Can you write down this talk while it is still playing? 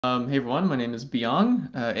Hey everyone, my name is Beyang,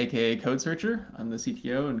 aka Code Searcher. I'm the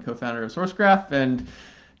CTO and co-founder of Sourcegraph, and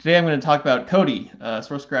today I'm going to talk about Cody,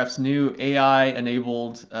 Sourcegraph's new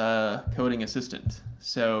AI-enabled coding assistant.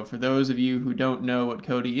 So for those of you who don't know what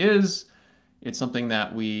Cody is, it's something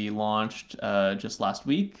that we launched just last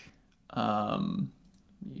week. Let me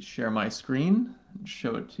share my screen and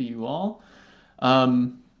show it to you all.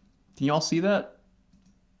 Can you all see that?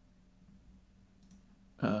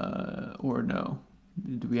 Or no?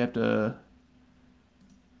 Do we have to?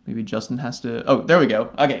 Maybe Justin has to. Oh, there we go.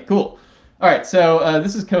 Okay, cool. All right, so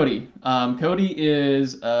this is Cody. Cody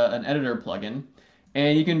is an editor plugin,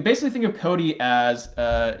 and you can basically think of Cody as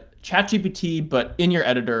ChatGPT, but in your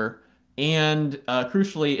editor, and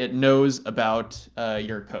crucially, it knows about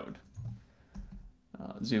your code.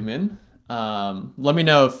 Zoom in. Let me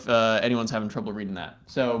know if anyone's having trouble reading that.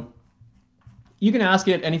 So you can ask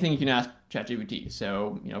it anything you can ask ChatGPT.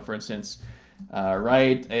 So, for instance,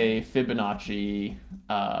 write a Fibonacci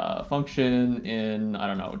function in, I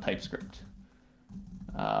don't know, TypeScript,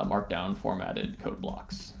 markdown formatted code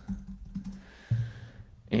blocks.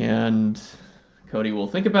 And Cody will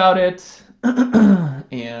think about it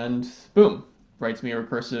and boom, writes me a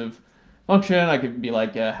recursive function. I could be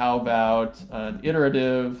like, how about an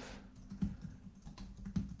iterative,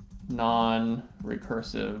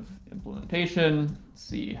 non-recursive implementation? Let's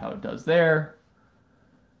see how it does there.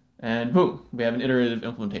 And boom, we have an iterative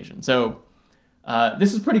implementation. So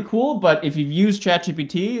this is pretty cool, but if you've used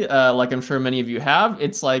ChatGPT, like I'm sure many of you have,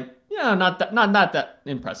 it's like, yeah, not that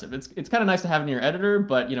impressive. It's kind of nice to have in your editor,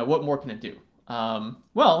 but what more can it do?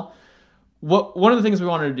 Well, one of the things we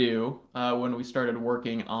wanted to do when we started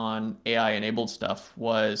working on AI-enabled stuff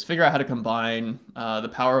was figure out how to combine the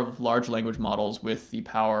power of large language models with the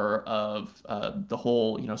power of the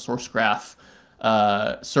whole, Sourcegraph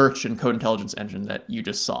search and code intelligence engine that you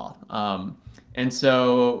just saw. And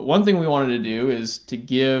so one thing we wanted to do is to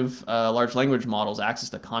give large language models access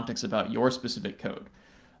to context about your specific code.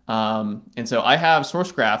 And so I have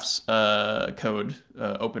Sourcegraph's code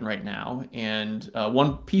open right now, and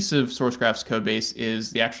one piece of Sourcegraph's code base is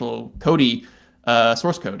the actual Cody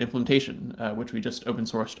source code implementation, which we just open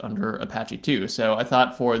sourced under Apache 2. So I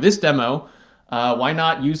thought for this demo, why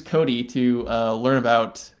not use Cody to learn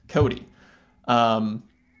about Cody?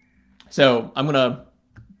 So I'm gonna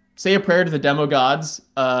say a prayer to the demo gods.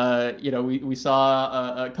 We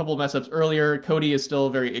saw a couple of mess ups earlier. Cody is still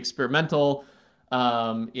very experimental.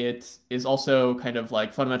 It is also kind of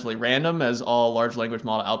like fundamentally random, as all large language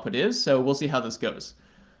model output is. So we'll see how this goes.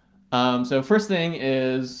 So first thing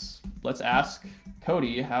is, let's ask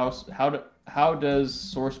Cody, how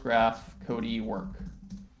does Sourcegraph Cody work?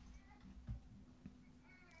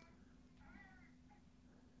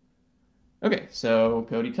 Okay, so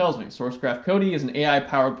Cody tells me Sourcegraph Cody is an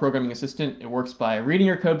AI-powered programming assistant. It works by reading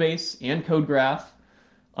your code base and code graph,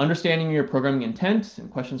 understanding your programming intent and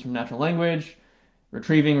questions from natural language,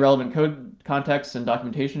 retrieving relevant code context and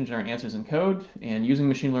documentation to generate answers in code, and using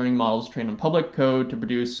machine learning models trained on public code to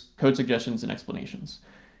produce code suggestions and explanations.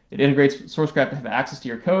 It integrates Sourcegraph to have access to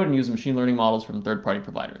your code and uses machine learning models from third-party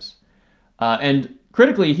providers. And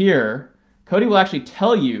critically here, Cody will actually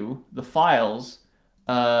tell you the files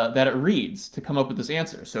that it reads to come up with this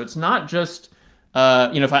answer. So it's not just,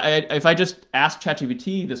 if I just ask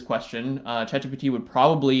ChatGPT this question, ChatGPT would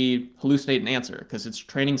probably hallucinate an answer because its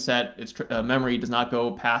training set, its memory does not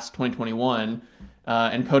go past 2021,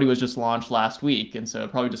 and Cody was just launched last week, and so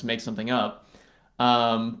it probably just makes something up.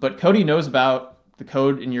 But Cody knows about the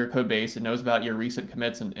code in your code base, it knows about your recent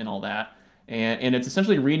commits and all that. And it's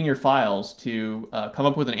essentially reading your files to come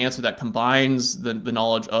up with an answer that combines the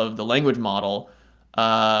knowledge of the language model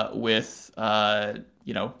with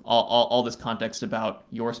all this context about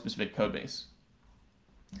your specific code base.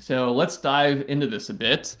 So let's dive into this a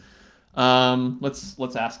bit.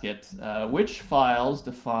 Let's ask it which files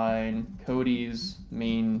define Cody's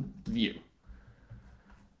main view.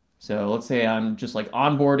 So let's say I'm just like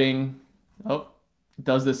onboarding. Oh, it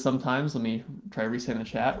does this sometimes. Let me try resetting the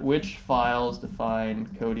chat. Which files define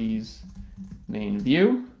Cody's main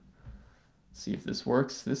view? Let's see if this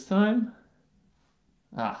works this time.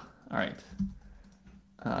 All right.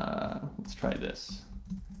 Let's try this.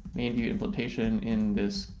 Main view implementation in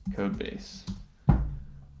this code base.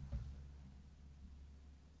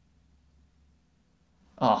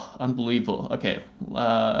 Oh, unbelievable. Okay,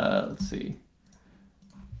 let's see.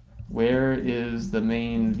 Where is the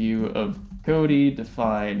main view of Cody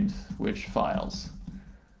defined which files?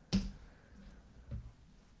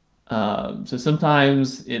 So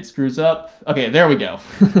sometimes it screws up. Okay, there we go.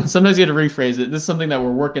 Sometimes you have to rephrase it. This is something that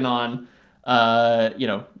we're working on,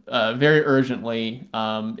 very urgently.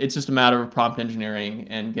 It's just a matter of prompt engineering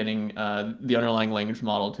and getting the underlying language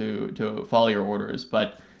model to follow your orders.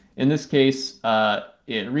 But in this case,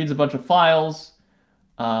 it reads a bunch of files,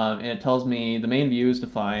 and it tells me the main view is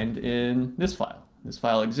defined in this file. This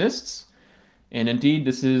file exists, and indeed,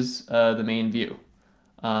 this is the main view.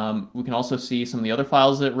 We can also see some of the other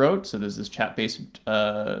files that it wrote. So there's this chat-based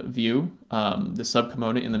view, the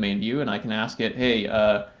subcomponent in the main view, and I can ask it, hey,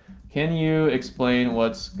 can you explain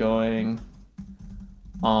what's going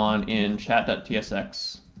on in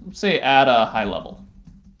chat.tsx? Let's say at a high level.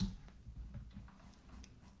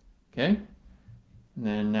 Okay. And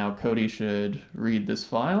then now Cody should read this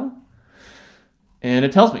file. And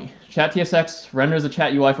it tells me, chat.tsx renders a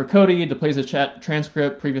chat UI for Cody, displays a chat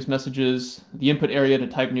transcript, previous messages, the input area to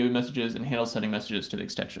type new messages, and handles sending messages to the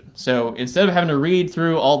extension. So instead of having to read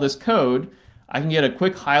through all this code, I can get a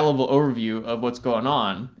quick high-level overview of what's going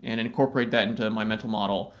on and incorporate that into my mental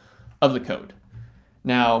model of the code.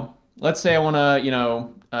 Now, let's say I want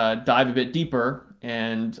to, dive a bit deeper,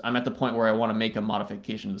 and I'm at the point where I want to make a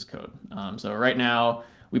modification to this code. So right now,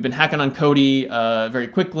 we've been hacking on Cody very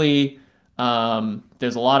quickly.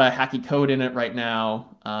 There's a lot of hacky code in it right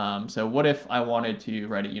now. So what if I wanted to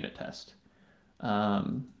write a unit test?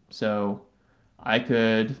 So I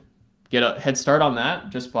could get a head start on that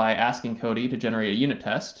just by asking Cody to generate a unit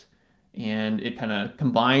test. And it kind of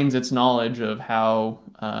combines its knowledge of how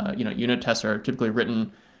unit tests are typically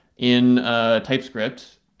written in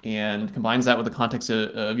TypeScript and combines that with the context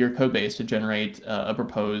of your code base to generate a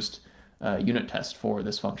proposed unit test for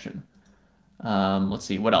this function. Let's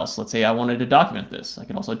see, what else? Let's say I wanted to document this. I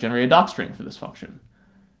can also generate a doc string for this function.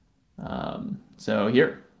 So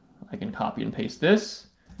here, I can copy and paste this.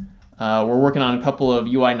 We're working on a couple of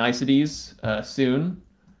UI niceties soon.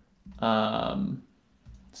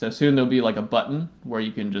 So soon there'll be like a button where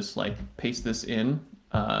you can just like paste this in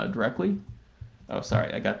directly. Oh,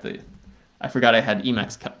 sorry, I forgot I had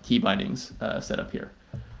Emacs key bindings set up here.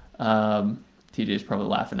 TJ's probably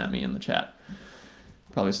laughing at me in the chat.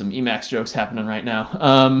 Probably some Emacs jokes happening right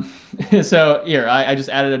now. So here, I just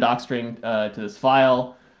added a doc string to this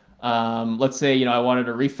file. Let's say, I wanted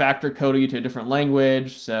to refactor Cody to a different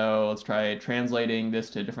language. So let's try translating this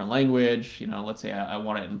to a different language. Let's say I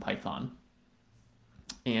want it in Python.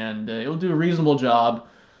 And it'll do a reasonable job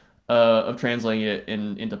of translating it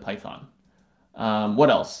into Python. What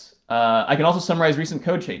else? I can also summarize recent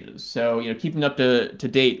code changes. So, keeping up to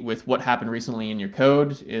date with what happened recently in your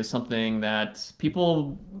code is something that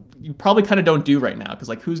you probably kind of don't do right now, because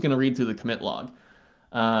who's going to read through the commit log?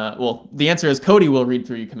 Well, the answer is Cody will read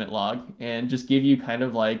through your commit log and just give you kind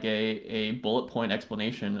of like a bullet point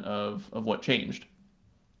explanation of what changed.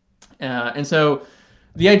 And so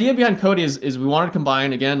the idea behind Cody is we wanted to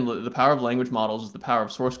combine, again, the power of language models with the power of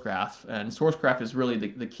Sourcegraph. And Sourcegraph is really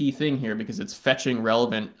the key thing here, because it's fetching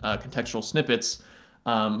relevant contextual snippets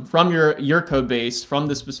from your code base, from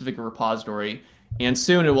this specific repository. And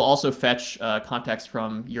soon it will also fetch context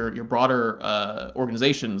from your broader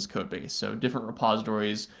organization's code base. So different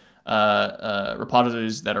repositories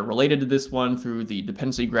that are related to this one through the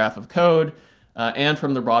dependency graph of code, and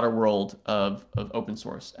from the broader world of open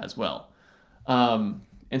source as well.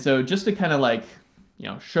 And so just to kind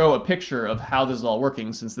of show a picture of how this is all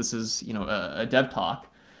working, since this is, a dev talk,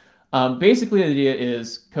 basically the idea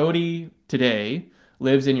is Cody today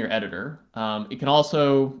lives in your editor. It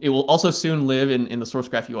will also soon live in the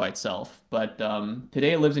Sourcegraph UI itself, but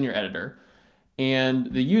today it lives in your editor, and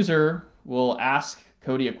the user will ask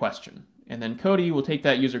Cody a question, and then Cody will take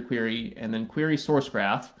that user query and then query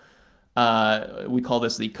Sourcegraph. We call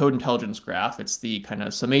this the code intelligence graph. It's the kind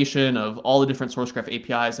of summation of all the different Sourcegraph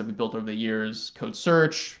APIs that we built over the years: code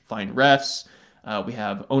search, find refs. We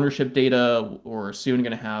have ownership data. We're soon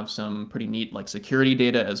going to have some pretty neat security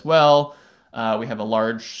data as well. We have a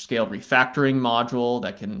large-scale refactoring module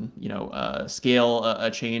that can scale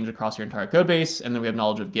a change across your entire code base, and then we have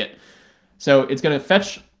knowledge of Git. So it's going to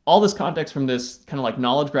fetch all this context from this kind of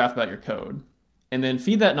knowledge graph about your code, and then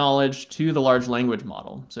feed that knowledge to the large language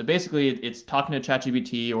model. So basically, it's talking to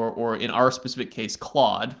ChatGPT, or in our specific case,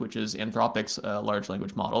 Claude, which is Anthropic's large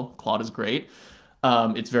language model. Claude is great.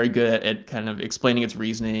 It's very good at kind of explaining its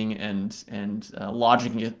reasoning and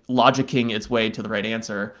logicking its way to the right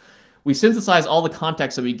answer. We synthesize all the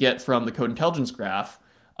context that we get from the code intelligence graph,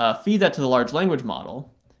 feed that to the large language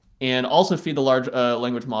model, and also feed the large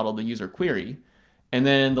language model the user query. And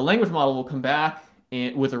then the language model will come back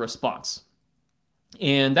with a response.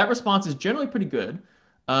 And that response is generally pretty good,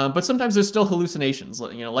 but sometimes there's still hallucinations.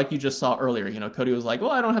 Like you just saw earlier, Cody was like,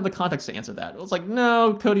 well, I don't have the context to answer that. It was like,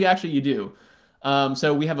 no, Cody, actually you do.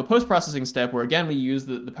 So we have a post-processing step where, again, we use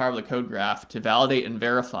the power of the code graph to validate and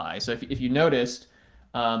verify. So if you noticed,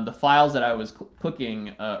 the files that I was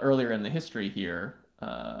clicking earlier in the history here,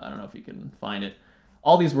 I don't know if you can find it,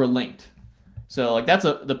 all these were linked. So like that's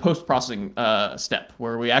the post-processing step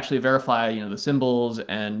where we actually verify, the symbols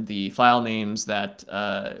and the file names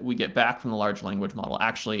that we get back from the large language model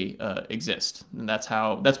actually exist. And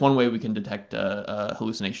that's one way we can detect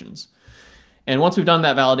hallucinations. And once we've done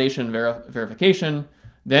that validation verification,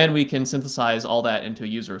 then we can synthesize all that into a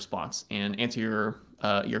user response and answer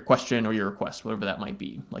your question or your request, whatever that might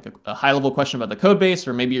be, like a high-level question about the code base,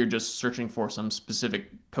 or maybe you're just searching for some specific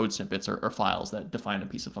code snippets or files that define a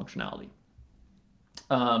piece of functionality.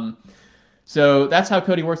 So that's how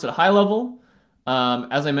Cody works at a high level.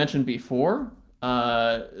 As I mentioned before,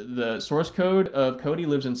 the source code of Cody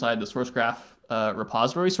lives inside the Sourcegraph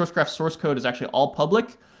repository. Sourcegraph source code is actually all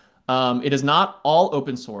public. It is not all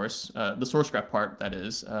open source, the Sourcegraph part, that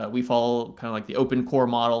is. We follow kind of like the open core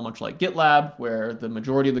model, much like GitLab, where the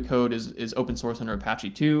majority of the code is open source under Apache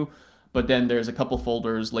 2. But then there's a couple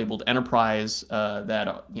folders labeled enterprise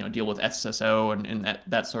that deal with SSO and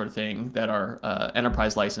that sort of thing that are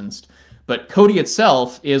enterprise licensed. But Cody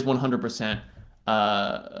itself is 100%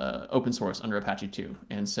 open source under Apache 2.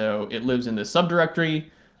 And so it lives in this subdirectory.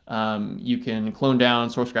 You can clone down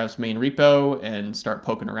Sourcegraph's main repo and start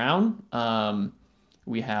poking around.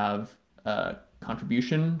 We have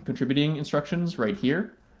contributing instructions right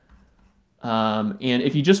here. And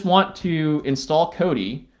if you just want to install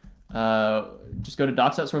Cody, just go to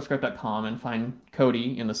docs.sourcegraph.com and find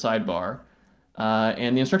Cody in the sidebar.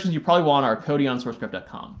 And the instructions you probably want are Cody on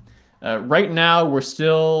sourcegraph.com. Right now, we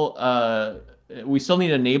still need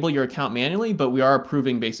to enable your account manually, but we are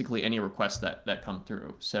approving basically any requests that come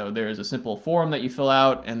through. So there's a simple form that you fill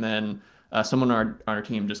out, and then someone on our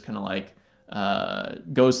team just kind of like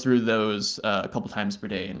goes through those a couple times per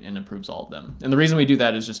day and approves all of them. And the reason we do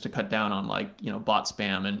that is just to cut down on bot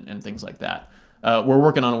spam and things like that. We're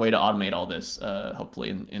working on a way to automate all this, hopefully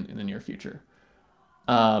in the near future.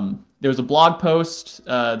 There was a blog post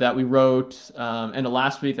that we wrote end of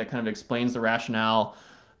last week that kind of explains the rationale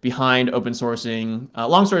behind open sourcing.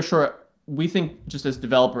 Long story short, we think just as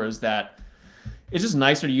developers that it's just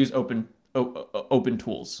nicer to use open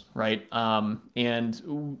tools, right?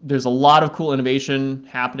 And there's a lot of cool innovation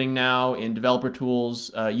happening now in developer tools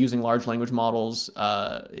using large language models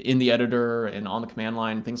in the editor and on the command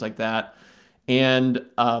line, things like that. And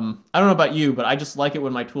I don't know about you, but I just like it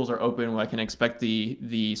when my tools are open, where I can expect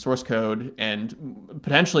the source code and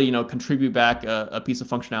potentially, contribute back a piece of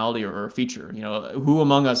functionality or a feature. Who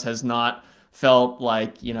among us has not felt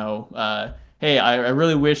like, hey, I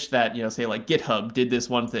really wish that, say like GitHub did this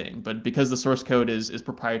one thing, but because the source code is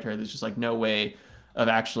proprietary, there's just like no way of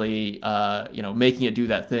actually, making it do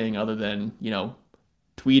that thing other than,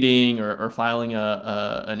 tweeting or filing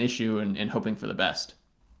an issue and hoping for the best.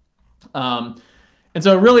 And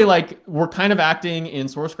so really we're kind of acting in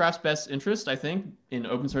Sourcegraph's best interest, I think, in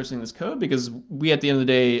open sourcing this code, because we, at the end of the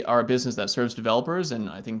day, are a business that serves developers. And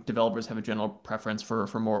I think developers have a general preference for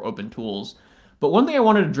more open tools. But one thing I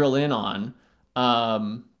wanted to drill in on,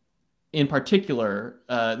 in particular,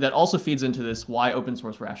 that also feeds into this why open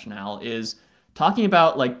source rationale is talking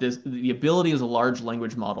about the abilities of large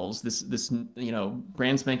language models, this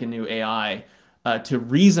brand spanking new AI, to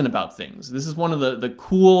reason about things. This is one of the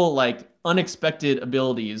cool, unexpected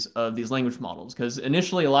abilities of these language models, because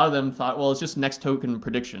initially a lot of them thought, well, it's just next token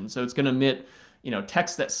prediction. So it's going to emit,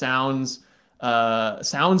 text that sounds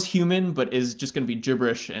human, but is just going to be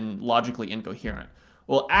gibberish and logically incoherent.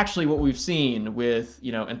 Well, actually what we've seen with,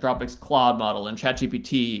 Anthropic's Claude model and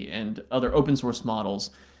ChatGPT and other open source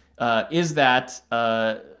models is that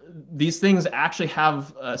these things actually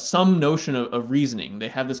have some notion of reasoning. They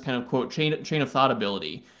have this kind of, quote, chain of thought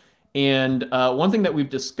ability. And one thing that we've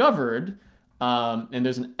discovered, and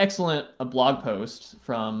there's an excellent blog post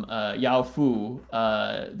from Yao Fu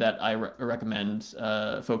that I recommend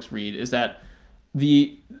folks read, is that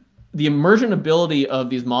the emergent ability of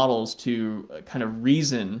these models to kind of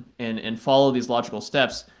reason and follow these logical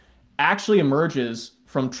steps actually emerges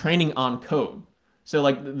from training on code. So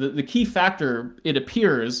the key factor, it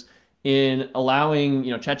appears, in allowing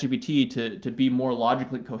ChatGPT to be more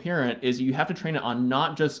logically coherent is you have to train it on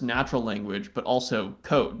not just natural language, but also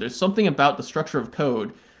code. There's something about the structure of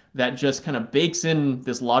code that just kind of bakes in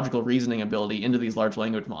this logical reasoning ability into these large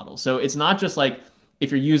language models. So it's not just like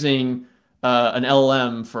if you're using an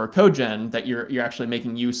LLM for code gen that you're actually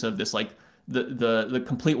making use of this the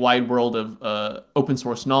complete wide world of open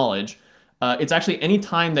source knowledge. It's actually any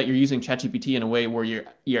time that you're using ChatGPT in a way where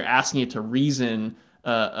you're asking it to reason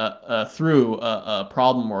through a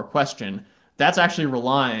problem or a question, that's actually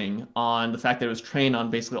relying on the fact that it was trained on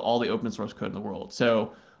basically all the open source code in the world.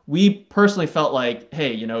 So we personally felt like,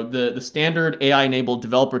 hey, the standard AI-enabled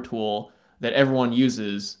developer tool that everyone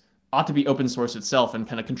uses ought to be open source itself and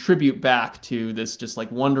kind of contribute back to this just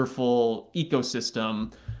like wonderful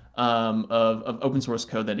ecosystem of open source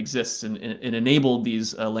code that exists and enabled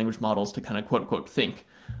these language models to kind of quote unquote think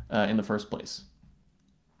in the first place.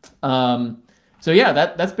 Um, so yeah,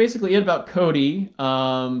 that's basically it about Cody.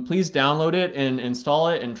 Please download it and install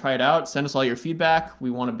it and try it out. Send us all your feedback. We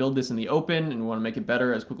want to build this in the open and we want to make it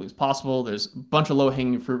better as quickly as possible. There's a bunch of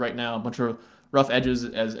low-hanging fruit right now, a bunch of rough edges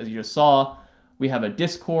as you just saw. We have a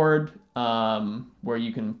Discord where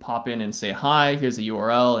you can pop in and say hi. Here's the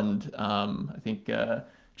URL, and I think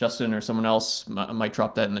Justin or someone else might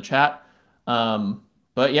drop that in the chat.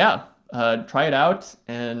 But yeah, try it out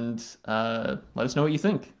and let us know what you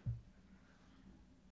think.